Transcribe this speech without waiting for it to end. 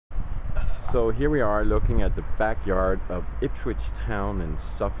So here we are looking at the backyard of Ipswich town in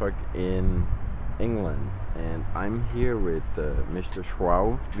Suffolk in England, and I'm here with Mr.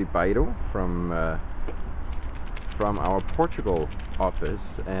 Joao Ribeiro from our Portugal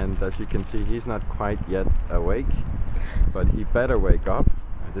office, and as you can see he's not quite yet awake, but he better wake up.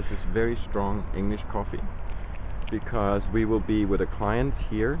 This is very strong English coffee because we will be with a client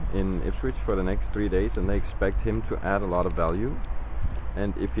here in Ipswich for the next 3 days, and they expect him to add a lot of value,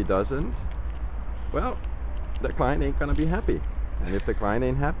 and if he doesn't, well, the client ain't gonna be happy, and if the client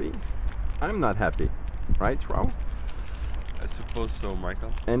ain't happy, I'm not happy, right, Joao? I suppose so, Michael.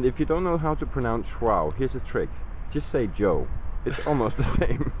 And if you don't know how to pronounce Joao, here's a trick. Just say Joe. It's almost the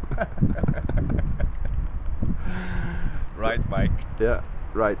same. Right, Mike. Yeah,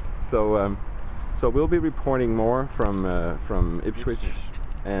 right. So we'll be reporting more from Ipswich,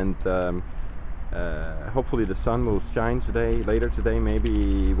 and hopefully the sun will shine today. Later today,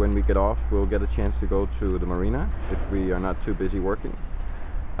 maybe when we get off, we'll get a chance to go to the marina if we are not too busy working.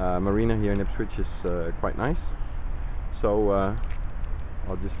 Marina here in Ipswich is quite nice. So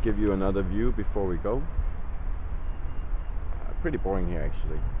I'll just give you another view before we go. Pretty boring here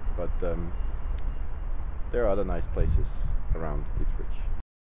actually, but there are other nice places around Ipswich.